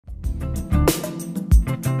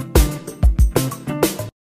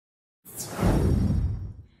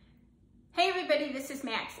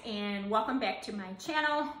welcome back to my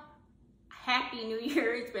channel. Happy New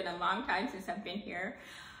Year. It's been a long time since I've been here.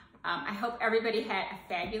 I hope everybody had a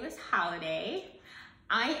fabulous holiday.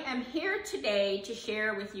 I am here today to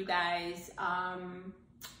share with you guys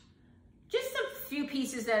just a few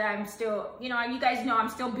pieces that I'm still, you guys know I'm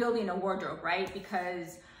still building a wardrobe, right?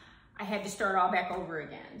 Because I had to start all back over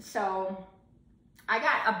again. So I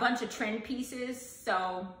got a bunch of trend pieces.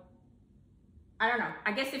 So I don't know.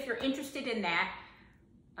 I guess if you're interested in that,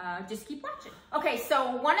 just keep watching. Okay,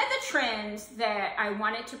 so one of the trends that I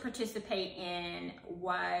wanted to participate in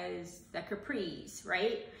was the capris,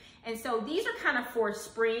 right? And so these are kind of for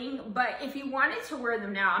spring, but if you wanted to wear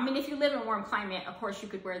them now, I mean, if you live in a warm climate, of course you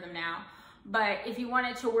could wear them now. But if you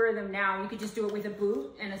wanted to wear them now, you could just do it with a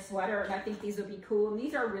boot and a sweater, and I think these would be cool. And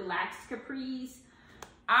these are relaxed capris.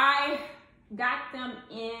 I got them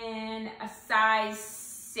in a size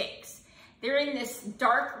 6. They're in this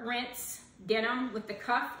dark rinse denim with the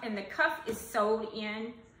cuff, and the cuff is sewed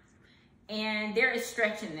in, and there is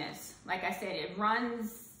stretch in this. Like I said, it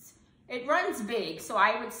runs big, so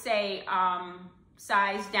I would say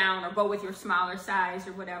size down or go with your smaller size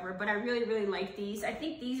or whatever. But I really like these. I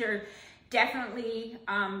think these are definitely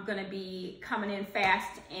gonna be coming in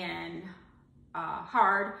fast and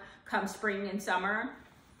hard come spring and summer.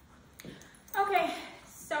 Okay,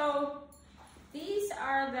 so these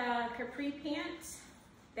are the capri pants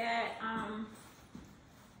that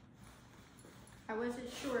I wasn't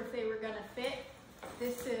sure if they were gonna fit.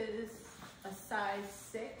 This is a size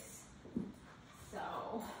 6,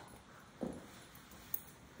 so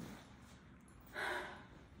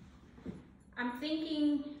I'm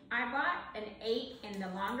thinking I bought an 8 in the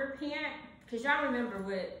longer pant, because y'all remember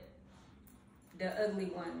what the ugly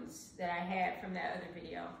ones that I had from that other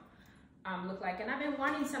video look like, and I've been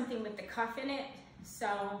wanting something with the cuff in it,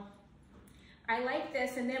 so I like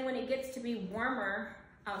this. And then when it gets to be warmer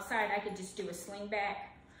outside, I could just do a sling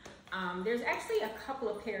back. There's actually a couple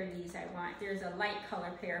of pair of these I want. There's a light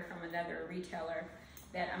color pair from another retailer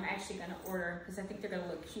that I'm actually gonna order because I think they're gonna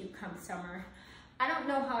look cute come summer. I don't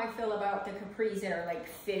know how I feel about the capris that are like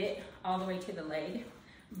fitted all the way to the leg,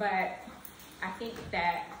 but I think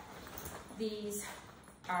that these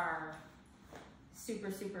are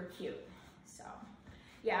super cute. So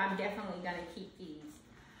yeah, I'm definitely gonna keep these.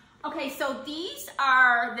 Okay, so these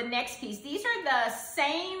are the next piece. These are the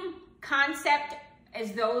same concept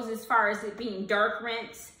as those as far as it being dark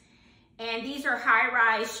rinse. And these are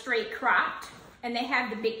high-rise straight cropped, and they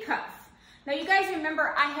have the big cuff. Now you guys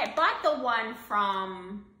remember I had bought the one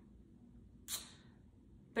from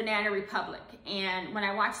Banana Republic, and when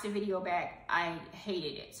I watched the video back, I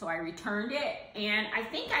hated it. So I returned it, and I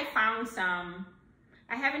think I found some.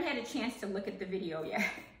 I haven't had a chance to look at the video yet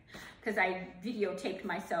because I videotaped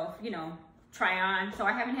myself, try on. So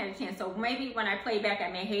I haven't had a chance. So maybe when I play back, I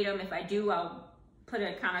may hate them. If I do, I'll put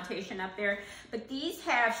a connotation up there. But these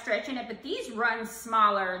have stretch in it, but these run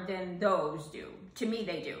smaller than those do. To me,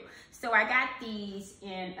 they do. So I got these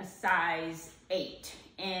in a size 8.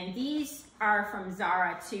 And these are from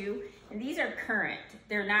Zara too. And these are current.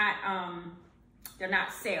 They're not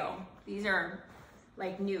sale. These are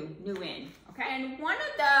like new in, okay? And one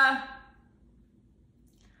of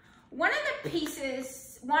the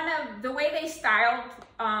pieces, the way they styled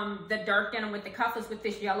the dark denim with the cuff is with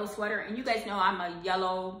this yellow sweater. And you guys know I'm a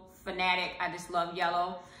yellow fanatic. I just love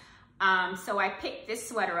yellow. So I picked this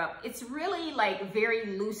sweater up. It's really like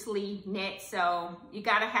very loosely knit. So you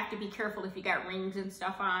have to be careful if you got rings and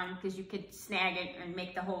stuff on, because you could snag it and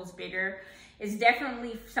make the holes bigger. It's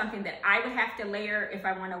definitely something that I would have to layer if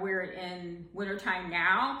I want to wear it in wintertime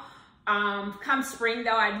now. Come spring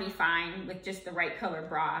though, I'd be fine with just the right color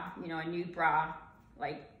bra, a nude bra,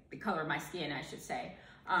 like the color of my skin, I should say,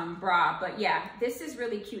 bra. But yeah, this is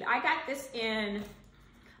really cute. I got this in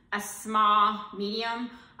a small,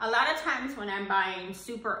 medium. A lot of times when I'm buying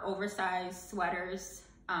super oversized sweaters,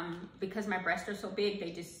 because my breasts are so big,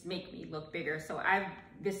 they just make me look bigger. So I've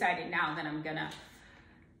decided now that I'm gonna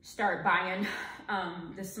start buying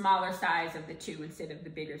the smaller size of the two instead of the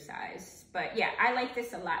bigger size. But yeah, I like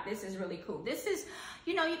this a lot. This is really cool. This is,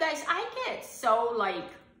 you guys, I get so like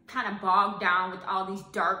kind of bogged down with all these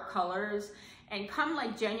dark colors, and come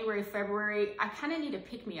like January, February, I kind of need a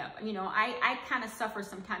pick-me-up. I kind of suffer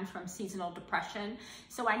sometimes from seasonal depression,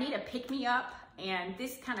 so I need a pick-me-up, and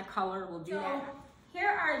this kind of color will do that. Here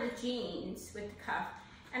are the jeans with the cuff.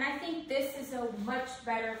 And I think this is a much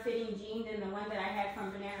better fitting jean than the one that I had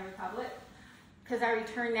from Banana Republic, because I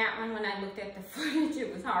returned that one when I looked at the footage.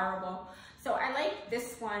 It was horrible. So I like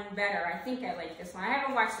this one better. I think I like this one. I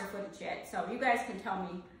haven't watched the footage yet, so you guys can tell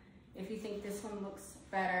me if you think this one looks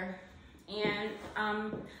better. And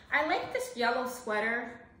I like this yellow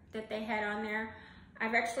sweater. that they had on there.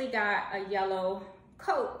 I've actually got a yellow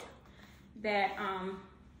coat that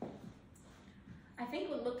I think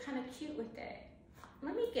would look kind of cute with it.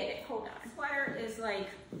 Let me get it, hold on. Sweater is like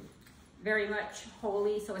very much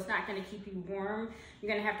holey, so it's not gonna keep you warm.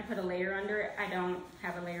 You're gonna have to put a layer under it. I don't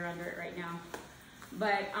have a layer under it right now.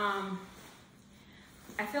 But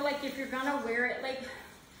I feel like if you're gonna wear it, like,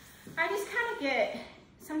 I just kind of get,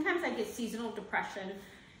 sometimes I get seasonal depression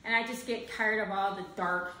and I just get tired of all the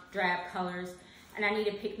dark drab colors and I need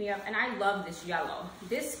to pick me up, and I love this yellow.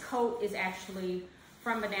 This coat is actually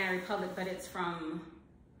from Banana Republic, but it's from,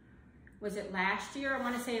 was it last year? I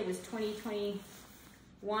want to say it was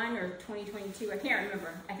 2021 or 2022. I can't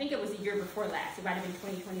remember. I think it was the year before last. It might have been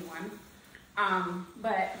 2021.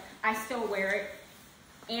 But I still wear it.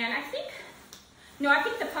 And I think, no, I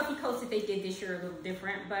think the puffy coats that they did this year are a little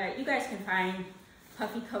different, but you guys can find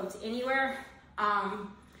puffy coats anywhere.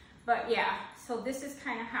 But yeah, so this is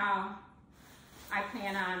kind of how I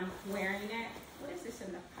plan on wearing it. What is this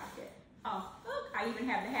in the pocket? Oh, look, I even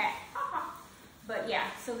have the hat. But yeah,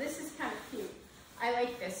 so this is kind of cute. I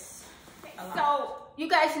like this a lot. So you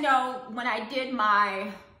guys know when I did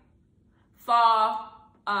my fall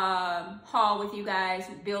haul with you guys,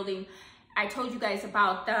 building, I told you guys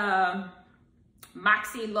about the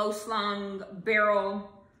Moxie low slung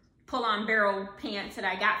barrel, pull on barrel pants that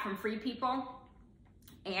I got from Free People.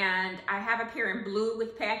 And I have a pair in blue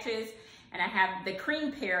with patches, and I have the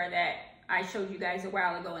cream pair that I showed you guys a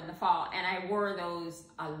while ago in the fall, and I wore those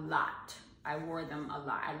a lot. I wore them a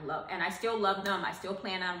lot. And I still love them. I still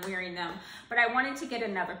plan on wearing them, but I wanted to get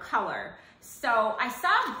another color. So I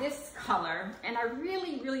saw this color and I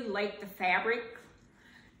really, really like the fabric.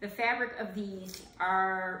 The fabric of these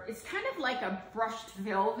are, it's kind of like a brushed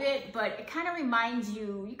velvet, but it kind of reminds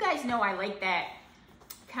you, you guys know I like that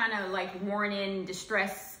kind of like worn in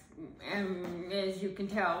distress, as you can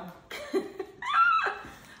tell.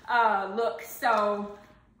 Look, so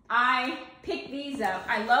I picked these up.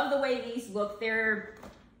 I love the way these look. They're,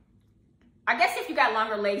 I guess if you got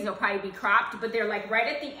longer legs, they'll probably be cropped, but they're like right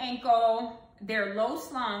at the ankle. They're low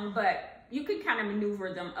slung, but you can kind of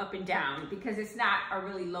maneuver them up and down because it's not a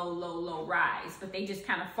really low rise, but they just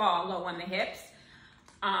kind of fall low on the hips.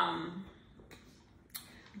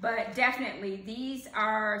 But definitely these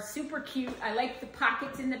are super cute. I like the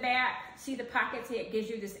pockets in the back. See the pockets? It gives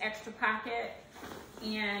you this extra pocket.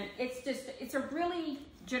 And it's just, it's a really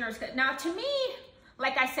generous cut. Now to me,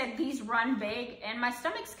 like I said, these run big and my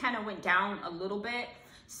stomach's kind of went down a little bit.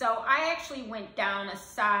 So I actually went down a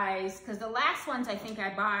size, because the last ones I think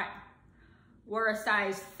I bought were a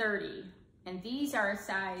size 30 and these are a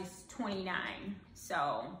size 29.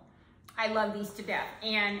 So I love these to death.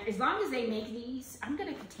 And as long as they make these, I'm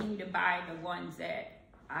gonna continue to buy the ones that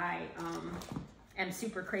I am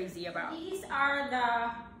super crazy about. These are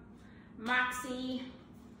the Moxie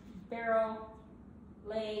barrel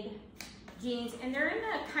leg jeans, and they're in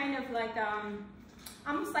a kind of like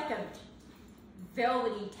almost like a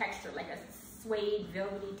velvety texture, like a suede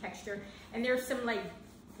velvety texture, and there's some like,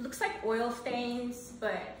 looks like oil stains,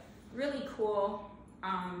 but really cool.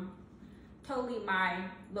 Totally my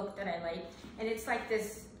look that I like, and it's like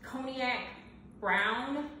this cognac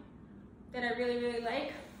brown that I really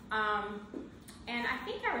like. And I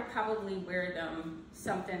think I would probably wear them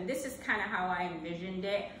something. This is kind of how I envisioned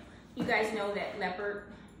it. You guys know that leopard,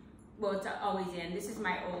 well, it's always in. This is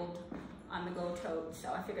my old on-the-go tote,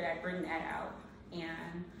 so I figured I'd bring that out.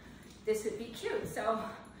 And this would be cute. So,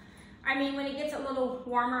 I mean, when it gets a little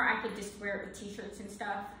warmer, I could just wear it with t-shirts and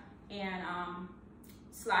stuff. And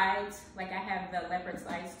slides, like I have the leopard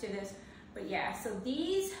slides to this. But yeah, so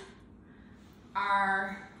these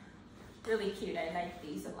are really cute. I like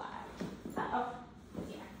these a lot. Oh,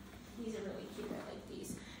 yeah, these are really cute. I like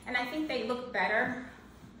these. And I think they look better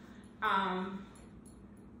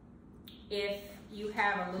if you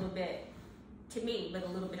have a little bit, to me, with a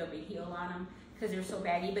little bit of a heel on them, because they're so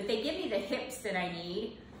baggy. But they give me the hips that I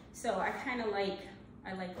need. So I kind of like,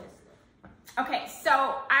 I like this. Okay,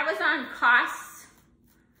 so I was on costs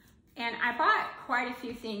and I bought quite a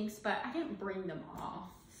few things, but I didn't bring them all.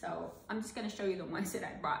 So I'm just gonna show you the ones that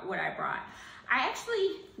I brought, what I brought. I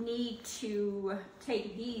actually need to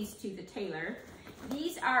take these to the tailor.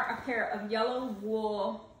 These are a pair of yellow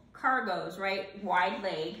wool cargos, right? Wide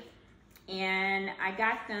leg. And I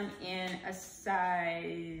got them in a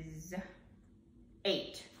size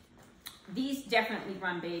 8. These definitely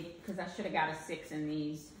run big because I should have got a 6 in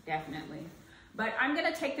these, definitely. But I'm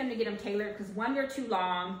gonna take them to get them tailored because 1, they're too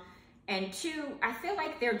long, and 2, I feel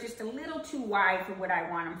like they're just a little too wide for what I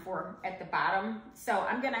want them for at the bottom. So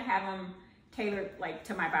I'm gonna have them tailored like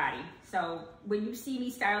to my body. So when you see me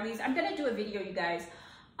style these, I'm gonna do a video, you guys,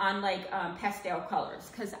 on like pastel colors,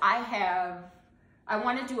 because I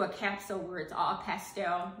want to do a capsule where it's all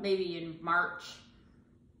pastel, maybe in March.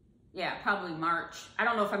 Yeah, probably March. I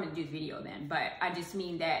don't know if I'm gonna do the video then, but I just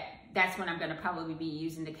mean that's when I'm gonna probably be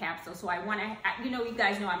using the capsule. So I wanna, you know, you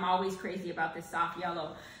guys know I'm always crazy about this soft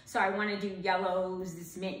yellow. So I wanna do yellows,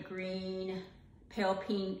 this mint green, pale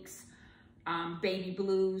pinks, baby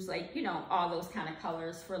blues, like, you know, all those kind of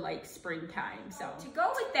colors for like springtime. So to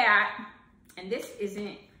go with that, and this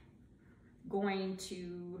isn't going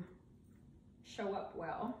to show up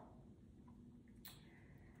well.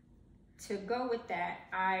 To go with that,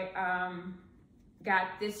 I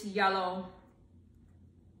got this yellow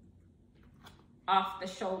off the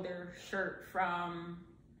shoulder shirt from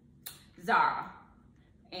Zara,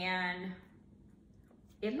 and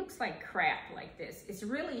it looks like crap like this. It's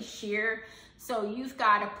really sheer, so you've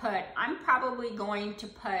got to put, I'm probably going to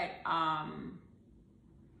put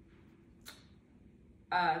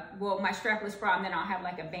well, my strapless bra, and then I'll have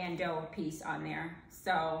like a bandeau piece on there,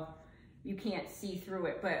 so you can't see through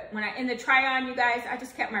it. But when in the try on, you guys, I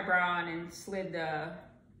just kept my bra on and slid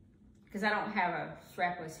because I don't have a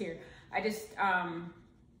strapless here. I just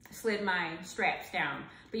slid my straps down.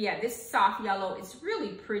 But yeah, this soft yellow, it's really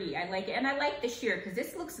pretty. I like it. And I like the sheer because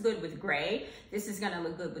this looks good with gray. This is gonna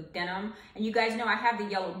look good with denim. And you guys know I have the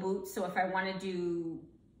yellow boots. So if I wanna do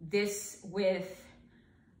this with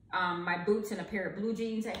my boots and a pair of blue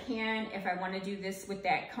jeans, I can. If I wanna do this with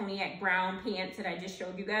that cognac brown pants that I just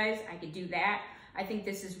showed you guys, I could do that. I think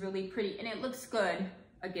this is really pretty and it looks good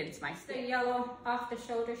against my skin. The yellow off the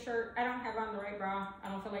shoulder shirt. I don't have on the right bra. I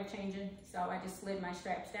don't feel like changing, so I just slid my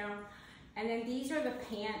straps down. And then these are the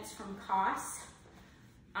pants from COS.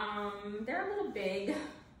 They're a little big.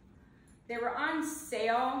 They were on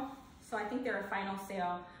sale, so I think they're a final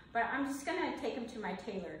sale. But I'm just gonna take them to my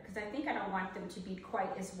tailor because I think I don't want them to be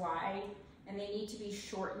quite as wide, and they need to be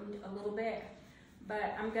shortened a little bit.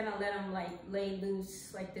 But I'm gonna let them like lay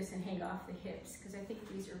loose like this and hang off the hips because I think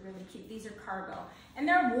these are really cute. These are cargo and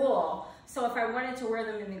they're wool. So if I wanted to wear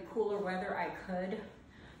them in the cooler weather, I could,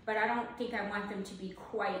 but I don't think I want them to be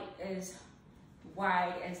quite as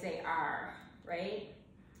wide as they are, right?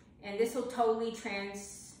 And this will totally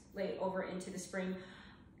translate over into the spring.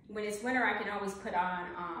 When it's winter, I can always put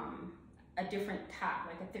on a different top,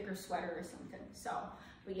 like a thicker sweater or something. So,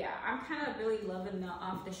 but yeah, I'm kind of really loving the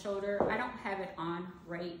off the shoulder. I don't have it on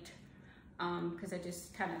right because I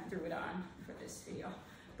just kind of threw it on for this video.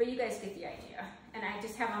 But you guys get the idea. And I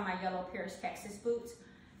just have on my yellow Paris, Texas boots.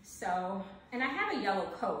 So, and I have a yellow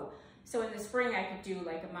coat. So in the spring, I could do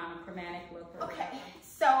like a monochromatic look. Okay,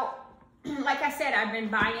 so like I said, I've been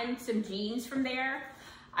buying some jeans from there.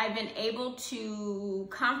 I've been able to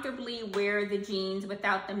comfortably wear the jeans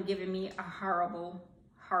without them giving me a horrible,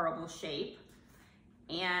 horrible shape.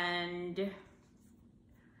 And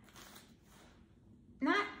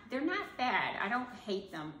they're not bad. I don't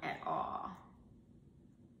hate them at all.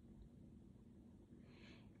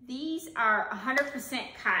 These are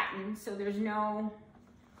 100% cotton, so there's no,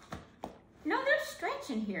 there's stretch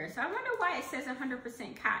in here. So I wonder why it says 100%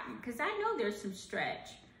 cotton, because I know there's some stretch.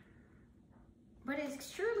 But it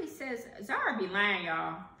surely says, Zara be lying,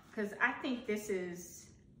 y'all, because I think this is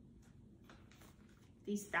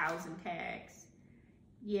these 1,000 tags.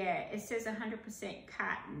 Yeah, it says 100%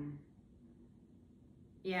 cotton.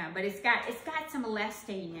 Yeah, but it's got some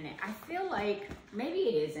elastane in it. I feel like maybe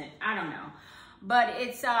it isn't. I don't know. But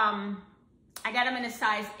it's I got them in a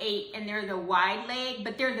size 8 and they're the wide leg,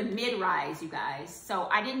 but they're the mid-rise, you guys. So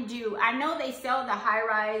I know they sell the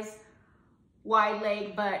high-rise wide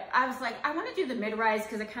leg, but I was like, I want to do the mid-rise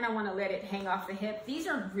because I kind of want to let it hang off the hip. These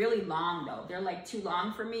are really long though. They're like too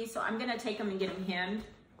long for me. So I'm going to take them and get them hemmed.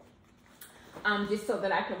 Just so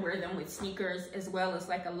that I can wear them with sneakers as well as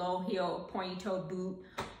like a low heel pointy-toed boot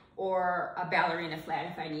or a ballerina flat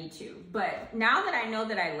if I need to. But now that I know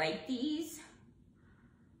that I like these,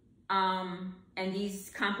 and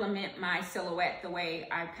these complement my silhouette the way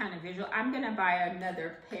I kind of visual, I'm gonna buy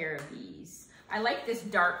another pair of these. I like this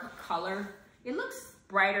dark color. It looks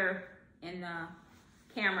brighter in the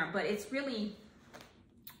camera, but it's really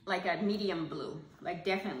like a medium blue, like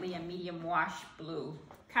definitely a medium wash blue.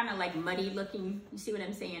 Kind of like muddy looking, you see what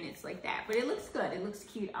I'm saying? It's like that, but it looks good. It looks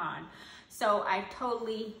cute on. So I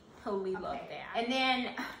totally love that. And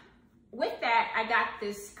then with that, I got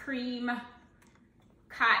this cream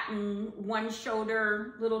cotton one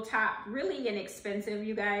shoulder little top, really inexpensive,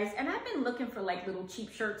 you guys. And I've been looking for like little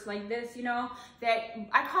cheap shirts like this, you know, that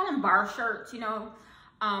I call them bar shirts, you know.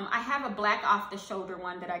 I have a black off the shoulder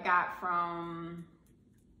one that I got from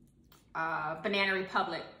Banana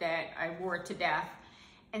Republic that I wore to death.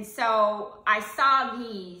 And so I saw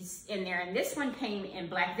these in there, and this one came in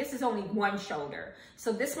black. This is only one shoulder.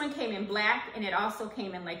 So this one came in black, and it also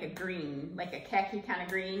came in like a green, like a khaki kind of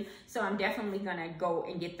green. So I'm definitely gonna go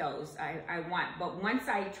and get those. I want, but once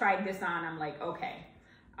I tried this on, I'm like, okay,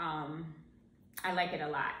 I like it a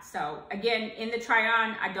lot. So again, in the try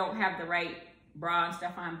on, I don't have the right bra and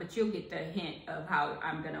stuff on, but you'll get the hint of how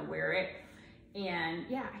I'm gonna wear it. And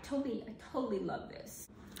yeah, I totally love this.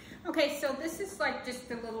 Okay, so this is like just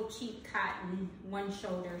a little cheap cotton one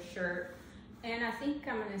shoulder shirt. And I think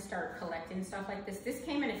I'm gonna start collecting stuff like this. This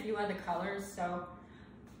came in a few other colors, so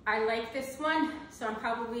I like this one. So I'm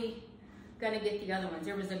probably gonna get the other ones.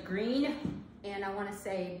 There was a green and I wanna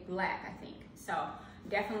say black, I think. So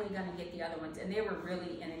definitely gonna get the other ones. And they were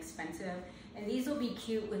really inexpensive. And these will be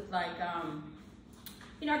cute with like,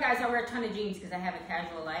 you know guys, I wear a ton of jeans because I have a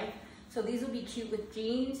casual life. So these will be cute with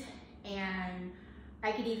jeans, and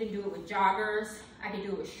I could even do it with joggers. I could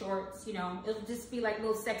do it with shorts, you know. It'll just be like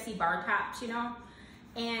little sexy bar tops, you know.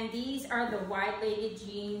 And these are the wide-legged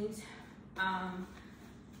jeans.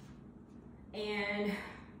 And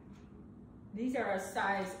these are a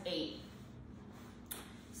size 8.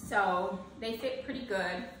 So they fit pretty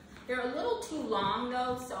good. They're a little too long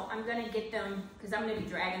though, so I'm gonna get them, because I'm gonna be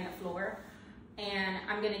dragging the floor, and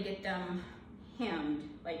I'm gonna get them hemmed,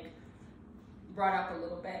 like brought up a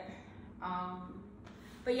little bit.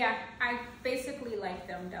 But yeah, I basically like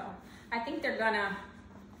them though. I think they're gonna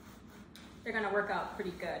work out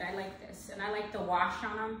pretty good. I like this, and I like the wash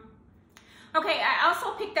on them. Okay, I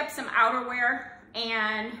also picked up some outerwear,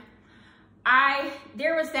 and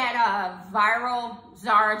there was that viral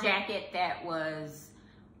Zara jacket that was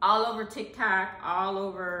all over TikTok, all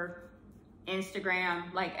over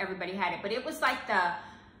Instagram, like everybody had it, but it was like the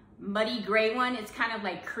muddy gray one. It's kind of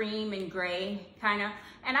like cream and gray kind of,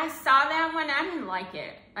 and I saw that one. I didn't like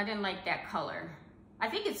it. I didn't like that color. I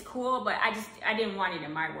think it's cool, but I didn't want it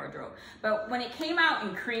in my wardrobe. But when it came out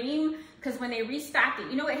in cream, because when they restocked it,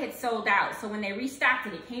 you know, it had sold out. So when they restocked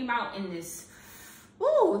it, it came out in this,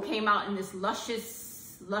 ooh, it came out in this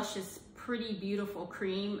luscious, pretty beautiful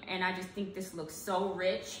cream. And I just think this looks so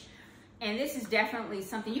rich. And this is definitely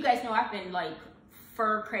something, you guys know I've been like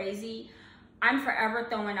fur crazy. I'm forever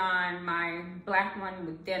throwing on my black one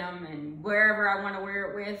with denim and wherever I want to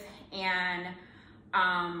wear it with. And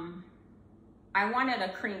I wanted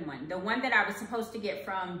a cream one. The one that I was supposed to get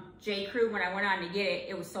from J. Crew, when I went on to get it,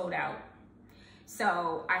 it was sold out.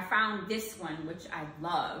 So I found this one, which I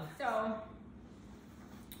love. So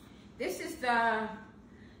this is the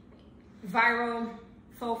viral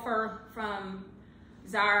faux fur from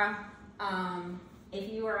Zara. If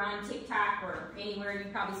you are on TikTok or anywhere,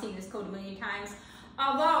 you've probably seen this coat a million times.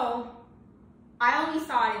 Although, I only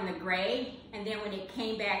saw it in the gray, and then when it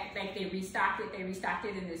came back, like they restocked it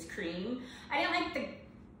in this cream. I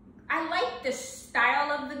like the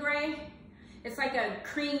style of the gray. It's like a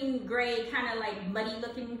cream gray, kind of like muddy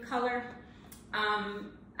looking color.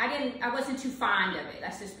 I wasn't too fond of it,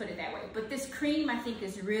 let's just put it that way. But this cream I think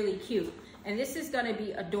is really cute. And this is gonna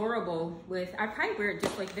be adorable with, I probably wear it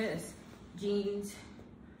just like this. Jeans.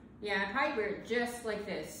 Yeah, I probably wear it just like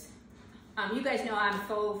this. You guys know I'm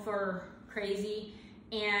faux fur crazy,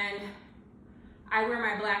 and I wear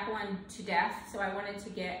my black one to death, so I wanted to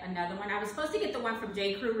get another one. I was supposed to get the one from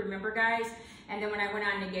J. Crew, remember guys? And then when I went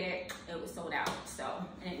on to get it, it was sold out, so,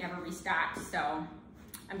 and it never restocked, so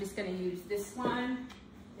I'm just gonna use this one.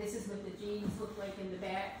 This is what the jeans look like in the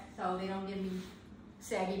back, so they don't give me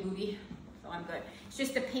saggy booty, so I'm good. It's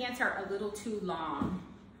just the pants are a little too long.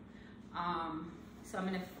 So I'm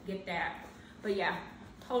gonna get that. But yeah,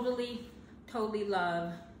 totally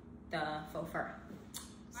love the faux fur.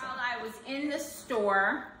 While I was in the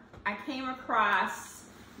store, I came across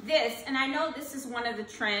this, and I know this is one of the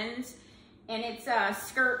trends, and it's a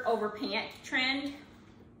skirt over pant trend.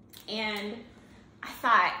 And I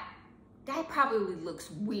thought, that probably looks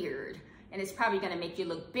weird, and it's probably gonna make you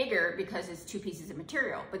look bigger because it's 2 pieces of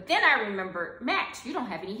material. But then I remember, Max, you don't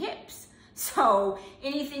have any hips. So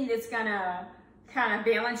anything that's gonna kind of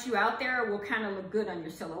balance you out there will kind of look good on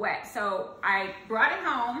your silhouette. So I brought it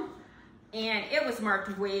home, and it was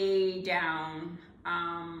marked way down.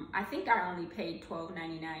 I think I only paid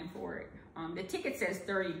 $12.99 for it. The ticket says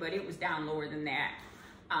 $30, but it was down lower than that.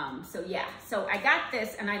 So yeah, so I got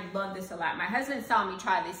this, and I love this a lot. My husband saw me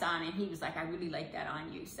try this on, and he was like, I really like that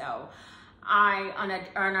on you. So on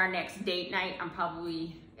our next date night, I'm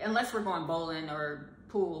probably, unless we're going bowling or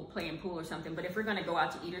playing pool or something, but if we're gonna go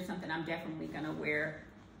out to eat or something, I'm definitely gonna wear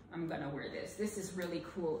this. This is really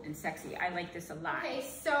cool and sexy. I like this a lot. Okay,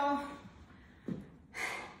 so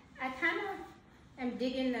I kind of am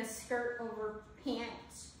digging the skirt over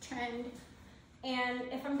pants trend, And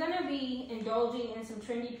if I'm gonna be indulging in some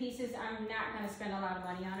trendy pieces, I'm not gonna spend a lot of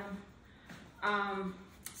money on them.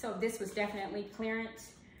 So this was definitely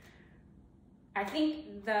clearance. I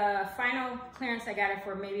think the final clearance I got it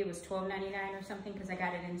for, maybe it was $12.99 or something, because I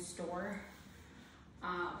got it in store.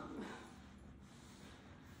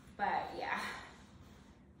 But yeah.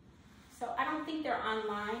 So I don't think they're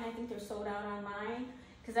online. I think they're sold out online,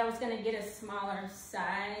 because I was gonna get a smaller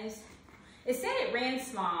size. It said it ran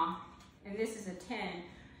small, and this is a 10.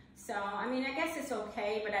 So, I mean, I guess it's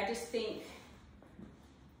okay, but I just think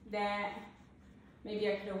that maybe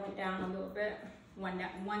I could have went down a little bit,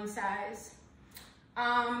 one size.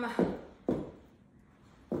 I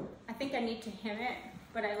think I need to hem it,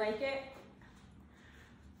 but I like it.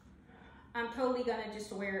 I'm totally gonna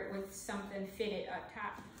just wear it with something fitted up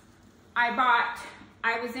top.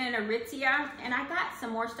 I was in Aritzia, and I got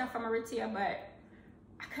some more stuff from Aritzia, but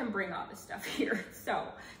I couldn't bring all this stuff here. So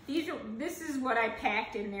this is what I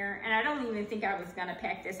packed in there, and I don't even think I was gonna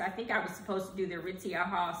pack this. I think I was supposed to do the Aritzia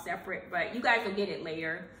haul separate, but you guys will get it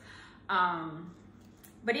later.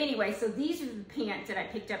 But anyway, so these are the pants that I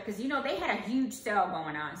picked up, because you know they had a huge sale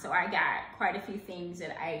going on, so I got quite a few things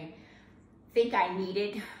that I think I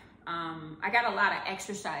needed. I got a lot of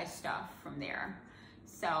exercise stuff from there.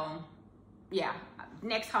 So yeah,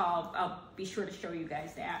 next haul I'll be sure to show you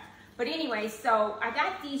guys that. But anyway, so I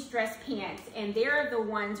got these dress pants, and they're the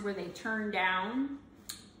ones where they turn down,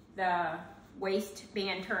 the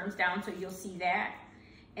waistband turns down, so you'll see that.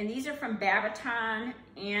 And these are from Babaton,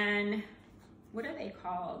 and what are they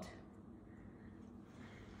called?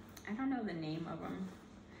 I don't know the name of them,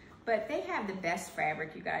 but they have the best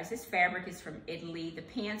fabric, you guys. This fabric is from Italy. The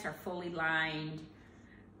pants are fully lined.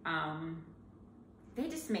 They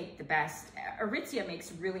just make the best. Aritzia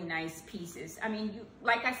makes really nice pieces. I mean,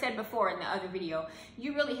 like I said before in the other video,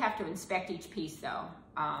 you really have to inspect each piece though,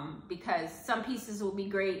 because some pieces will be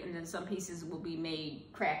great and then some pieces will be made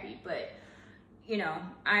crappy. But you know,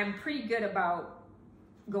 I'm pretty good about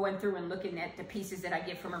going through and looking at the pieces that I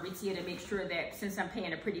get from Aritzia to make sure that, since I'm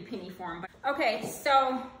paying a pretty penny for them. Okay,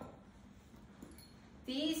 so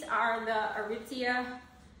these are the Aritzia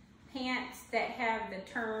pants that have the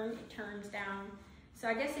turn, it turns down. So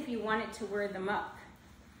I guess if you wanted to wear them up,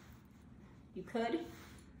 you could,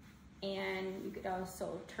 and you could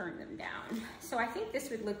also turn them down. So I think this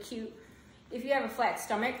would look cute if you have a flat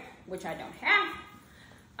stomach, which I don't have.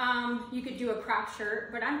 You could do a crop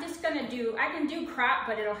shirt, but I'm just gonna do, I can do crop,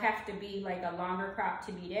 but it'll have to be like a longer crop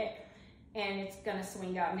to meet it. And it's gonna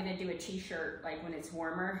swing out. I'm gonna do a t-shirt like when it's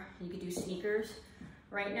warmer. You could do sneakers.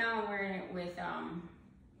 Right now I'm wearing it with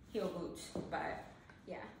heel boots, but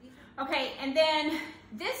yeah. Okay, and then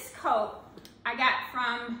this coat I got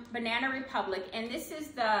from Banana Republic, and this is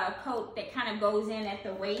the coat that kind of goes in at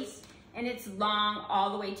the waist, and it's long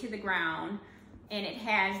all the way to the ground. And it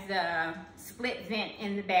has the split vent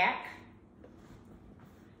in the back.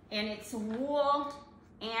 And it's wool,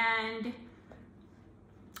 and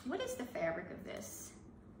what is the fabric of this?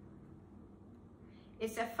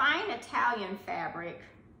 It's a fine Italian fabric,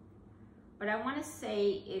 but I want to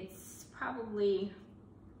say it's probably,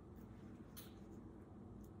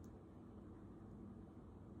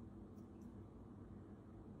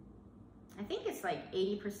 I think it's like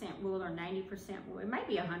 80% wool or 90% wool. It might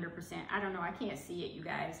be 100%. I don't know. I can't see it, you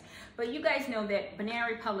guys. But you guys know that Banana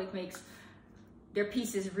Republic makes their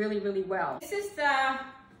pieces really, really well. This is the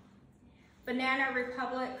Banana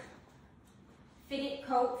Republic fitted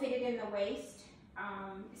coat, fitted in the waist.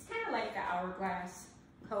 It's kind of like the hourglass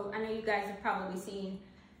coat. I know you guys have probably seen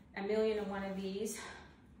a million of one of these,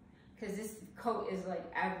 because this coat is like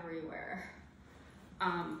everywhere.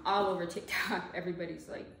 All over TikTok, everybody's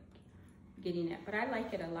like getting it, but I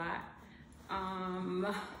like it a lot.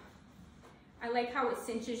 I like how it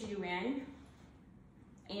cinches you in,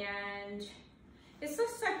 and this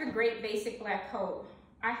looks like a great basic black coat.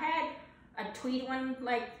 I had a tweed one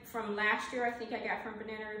like from last year, I think I got from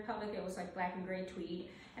Banana Republic. It was like black and gray tweed,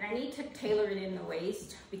 and I need to tailor it in the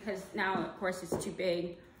waist, because now of course it's too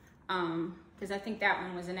big, because I think that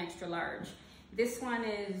one was an extra large. This one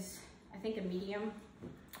is, I think, a medium.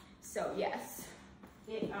 So yes,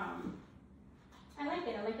 I like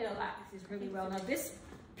it a lot. This is really well. Now this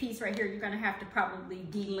piece right here, you're gonna have to probably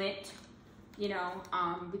delint, you know,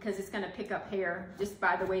 because it's gonna pick up hair just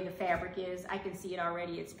by the way the fabric is. I can see it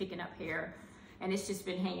already, it's picking up hair, and it's just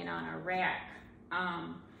been hanging on a rack.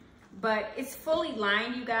 But it's fully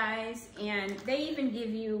lined, you guys, and they even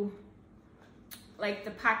give you like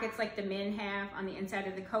the pockets like the men have on the inside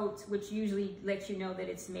of the coats, which usually lets you know that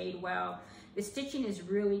it's made well. The stitching is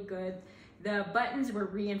really good. The buttons were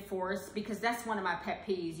reinforced because that's one of my pet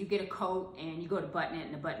peeves. You get a coat and you go to button it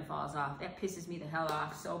and the button falls off. That pisses me the hell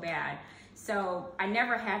off so bad. So I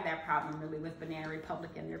never had that problem really with Banana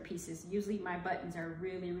Republic and their pieces. Usually my buttons are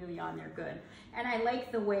really, really on there good. And I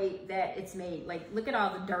like the way that it's made. Like, look at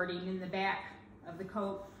all the darting in the back of the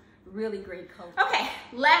coat. Really great coat. Okay,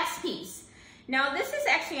 last piece. Now this is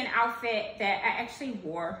actually an outfit that I actually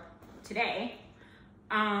wore today.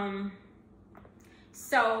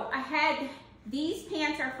 So I had, these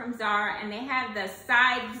pants are from Zara and they have the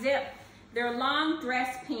side zip. They're long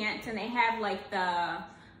dress pants and they have like the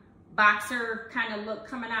boxer kind of look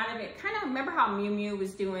coming out of it. Kind of remember how Miu Miu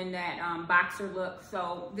was doing that boxer look.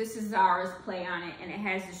 So this is Zara's play on it, and it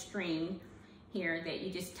has a string here that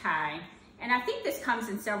you just tie. And I think this comes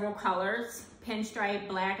in several colors, pinstripe,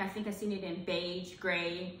 black. I think I've seen it in beige,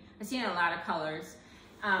 gray. I've seen it in a lot of colors.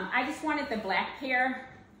 I just wanted the black pair.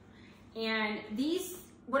 And these,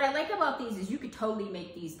 what I like about these is you could totally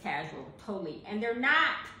make these casual, totally. And they're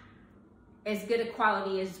not as good a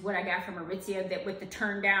quality as what I got from Aritzia, that with the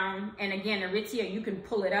turn down. And again, Aritzia, you can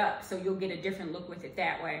pull it up so you'll get a different look with it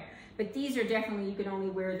that way. But these are definitely, you can only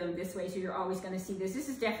wear them this way, so you're always gonna see this. This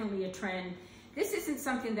is definitely a trend. This isn't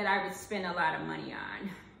something that I would spend a lot of money on,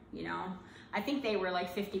 you know? I think they were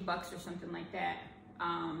like 50 bucks or something like that.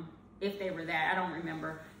 If they were that, I don't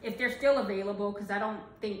remember. If they're still available, because I don't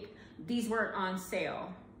think, these weren't on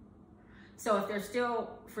sale. So if they're still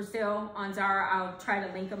for sale on Zara, I'll try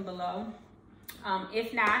to link them below.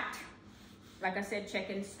 If not, like I said, check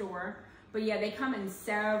in store. But yeah, they come in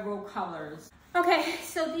several colors. Okay,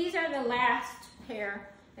 so these are the last pair.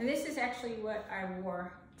 And this is actually what I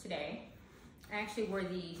wore today. I actually wore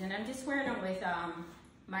these, and I'm just wearing them with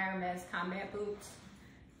my Hermes combat boots.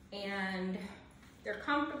 And they're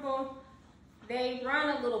comfortable. They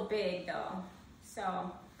run a little big though.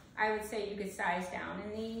 So I would say you could size down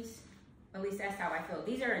in these. At least that's how I feel.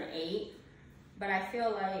 These are an 8, but I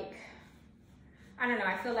feel like, I don't know,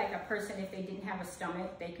 I feel like a person, if they didn't have a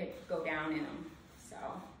stomach, they could go down in them. So,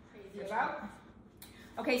 crazy about.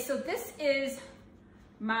 Okay, so this is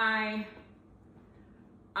my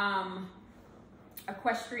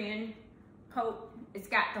equestrian coat. It's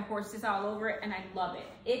got the horses all over it, and I love it.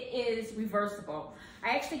 It is reversible.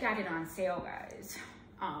 I actually got it on sale, guys.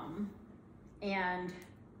 And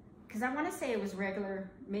because I want to say it was regular,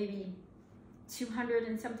 maybe $200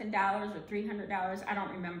 and something or $300. I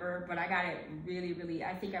don't remember, but I got it really, really,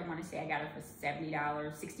 I think I want to say I got it for $70,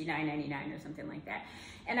 $69.99 or something like that.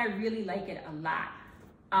 And I really like it a lot.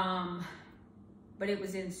 But it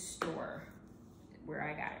was in store where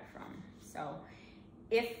I got it from. So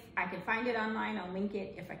if I can find it online, I'll link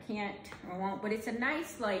it. If I can't, I won't. But it's a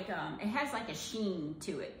nice, like, it has like a sheen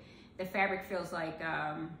to it. The fabric feels like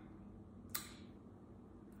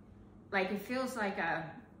it feels like a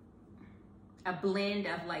blend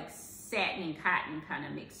of like satin and cotton kind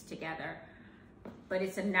of mixed together. But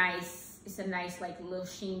it's a nice like little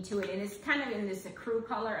sheen to it. And it's kind of in this ecru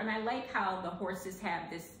color. And I like how the horses have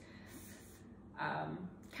this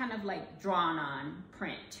kind of like drawn on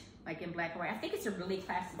print, like in black and white. I think it's a really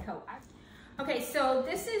classy coat. Okay, so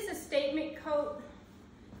this is a statement coat,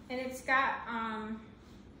 and it's got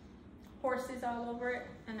horses all over it,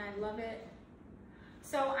 and I love it.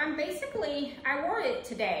 So I wore it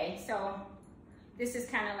today, so this is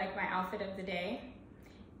kind of like my outfit of the day.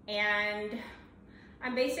 And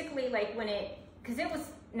I'm basically like, because it was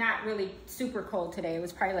not really super cold today, it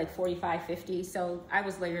was probably like 45, 50, so I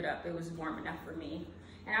was layered up. It was warm enough for me.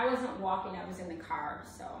 And I wasn't walking, I was in the car,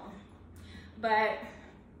 so. But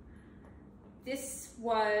this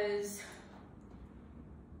was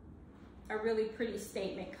a really pretty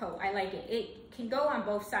statement coat. I like it. It can go on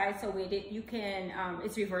both sides, so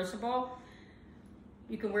it's reversible.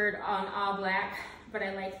 You can wear it on all black, but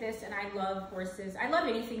I like this, and I love horses. I love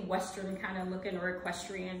anything Western kind of looking or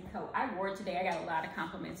equestrian coat. I wore it today. I got a lot of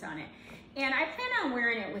compliments on it. And I plan on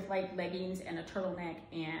wearing it with like leggings and a turtleneck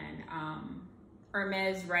and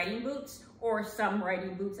Hermes riding boots, or some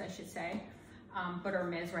riding boots, I should say. But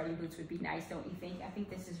Hermes riding boots would be nice, don't you think? I think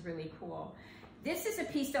this is really cool. This is a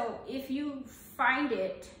piece, though, if you find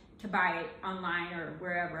it to buy it online or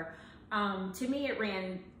wherever, to me it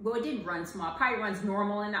ran, well, it didn't run small. It probably runs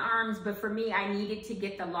normal in the arms, but for me, I needed to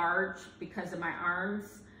get the large because of my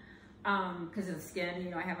arms, because of the skin, you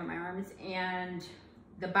know, I have on my arms, and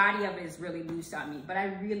the body of it is really loose on me, but I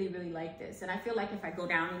really, really like this. And I feel like if I go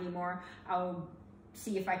down anymore, I'll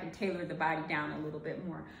see if I can tailor the body down a little bit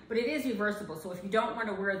more. But it is reversible, so if you don't want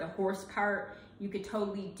to wear the horse part, you could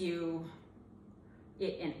totally do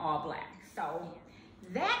it in all black. So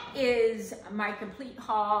that is my complete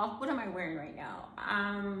haul. What am I wearing right now?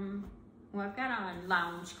 well, I've got on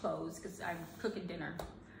lounge clothes because I'm cooking dinner.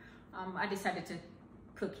 I decided to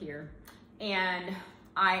cook here. And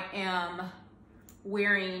I am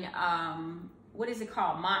wearing, what is it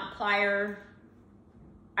called? Montplier.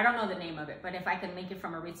 I don't know the name of it, but if I can link it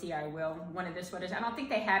from Aritzia, I will. One of the sweaters. I don't think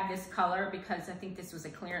they have this color because I think this was a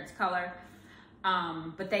clearance color.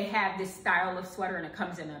 But they have this style of sweater and it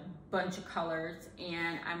comes in a bunch of colors.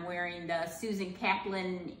 And I'm wearing the Susan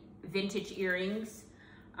Kaplan vintage earrings.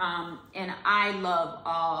 And I love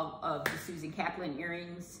all of the Susan Kaplan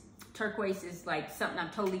earrings. Turquoise is like something I'm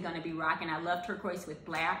totally gonna be rocking. I love turquoise with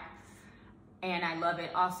black. And I love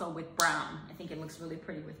it also with brown. I think it looks really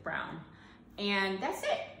pretty with brown. And that's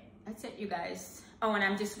it. That's it, you guys. Oh, and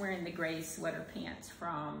I'm just wearing the gray sweater pants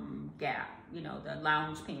from Gap. You know, the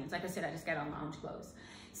lounge pants. Like I said, I just got on lounge clothes.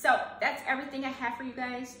 So that's everything I have for you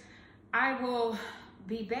guys. I will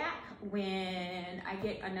be back when I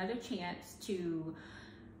get another chance to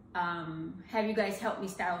have you guys help me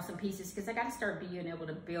style some pieces because I got to start being able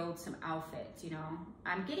to build some outfits, you know.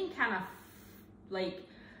 I'm getting kind of like,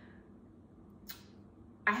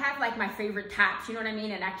 I have like my favorite tops, you know what I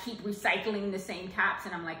mean? And I keep recycling the same tops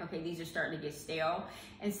and I'm like, okay, these are starting to get stale.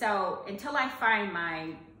 And so until I find my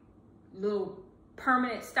little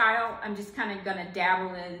permanent style, I'm just kind of gonna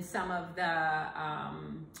dabble in some of the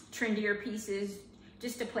trendier pieces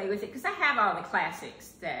just to play with it because I have all the classics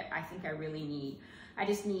that I think I really need. I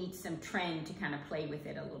just need some trend to kind of play with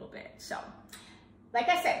it a little bit. So, like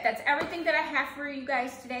I said, that's everything that I have for you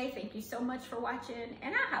guys today. Thank you so much for watching,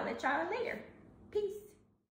 and I'll holler at y'all later. Peace.